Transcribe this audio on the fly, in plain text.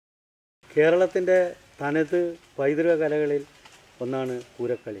കേരളത്തിൻ്റെ തനത് പൈതൃക കലകളിൽ ഒന്നാണ്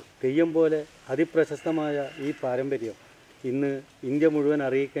പൂരക്കളി. തെയ്യം പോലെ അതിപ്രശസ്തമായ ഈ പാരമ്പര്യം ഇന്ന് ഇന്ത്യ മുഴുവൻ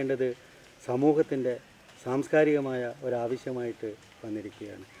അറിയിക്കേണ്ടത് സമൂഹത്തിൻ്റെ സാംസ്കാരികമായ ഒരാവശ്യമായിട്ട്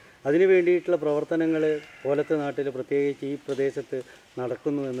വന്നിരിക്കുകയാണ്. അതിനു വേണ്ടിയിട്ടുള്ള പ്രവർത്തനങ്ങൾ കോലത്ത് നാട്ടിൽ, പ്രത്യേകിച്ച് ഈ പ്രദേശത്ത്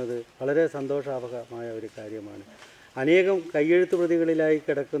നടക്കുന്നു എന്നത് വളരെ സന്തോഷാവഹമായ ഒരു കാര്യമാണ്. അനേകം കയ്യെഴുത്ത് പ്രതികളിലായി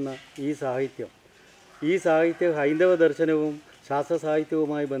കിടക്കുന്ന ഈ സാഹിത്യം ഹൈന്ദവ ദർശനവും ശാസ്ത്ര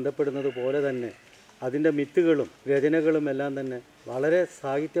സാഹിത്യവുമായി ബന്ധപ്പെടുന്നത് പോലെ തന്നെ അതിൻ്റെ മിത്തുകളും രചനകളും എല്ലാം തന്നെ വളരെ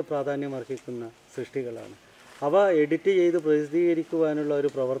സാഹിത്യ പ്രാധാന്യം അർഹിക്കുന്ന സൃഷ്ടികളാണ്. അവ എഡിറ്റ് ചെയ്ത് പ്രസിദ്ധീകരിക്കുവാനുള്ള ഒരു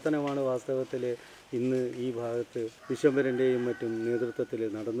പ്രവർത്തനമാണ് വാസ്തവത്തിൽ ഇന്ന് ഈ ഭാഗത്ത് വിശ്വംഭരൻ്റെയും മറ്റും നേതൃത്വത്തിൽ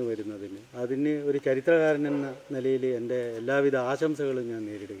നടന്നു വരുന്നതിന്. അതിന് ഒരു ചരിത്രകാരൻ എന്ന നിലയിൽ എൻ്റെ എല്ലാവിധ ആശംസകളും ഞാൻ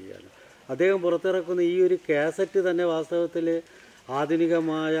നേരിടുകയാണ്. അദ്ദേഹം പുറത്തിറക്കുന്ന ഈ ഒരു കാസറ്റ് തന്നെ വാസ്തവത്തിൽ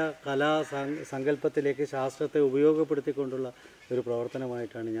ആധുനികമായ സങ്കല്പത്തിലേക്ക് ശാസ്ത്രത്തെ ഉപയോഗപ്പെടുത്തിക്കൊണ്ടുള്ള ഒരു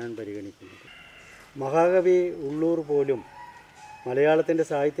പ്രവർത്തനമായിട്ടാണ് ഞാൻ പരിഗണിക്കുന്നത്. മഹാകവി ഉള്ളൂർ പോലും മലയാളത്തിൻ്റെ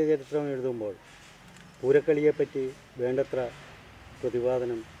സാഹിത്യ ചരിത്രം എഴുതുമ്പോൾ പൂരക്കളിയെപ്പറ്റി വേണ്ടത്ര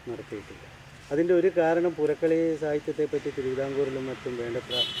പ്രതിപാദനം നടത്തിയിട്ടില്ല. അതിൻ്റെ ഒരു കാരണം പൂരക്കളി സാഹിത്യത്തെപ്പറ്റി തിരുവിതാംകൂറിലും മറ്റും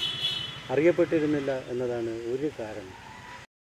വേണ്ടത്ര അറിയപ്പെട്ടിരുന്നില്ല എന്നതാണ് ഒരു കാരണം.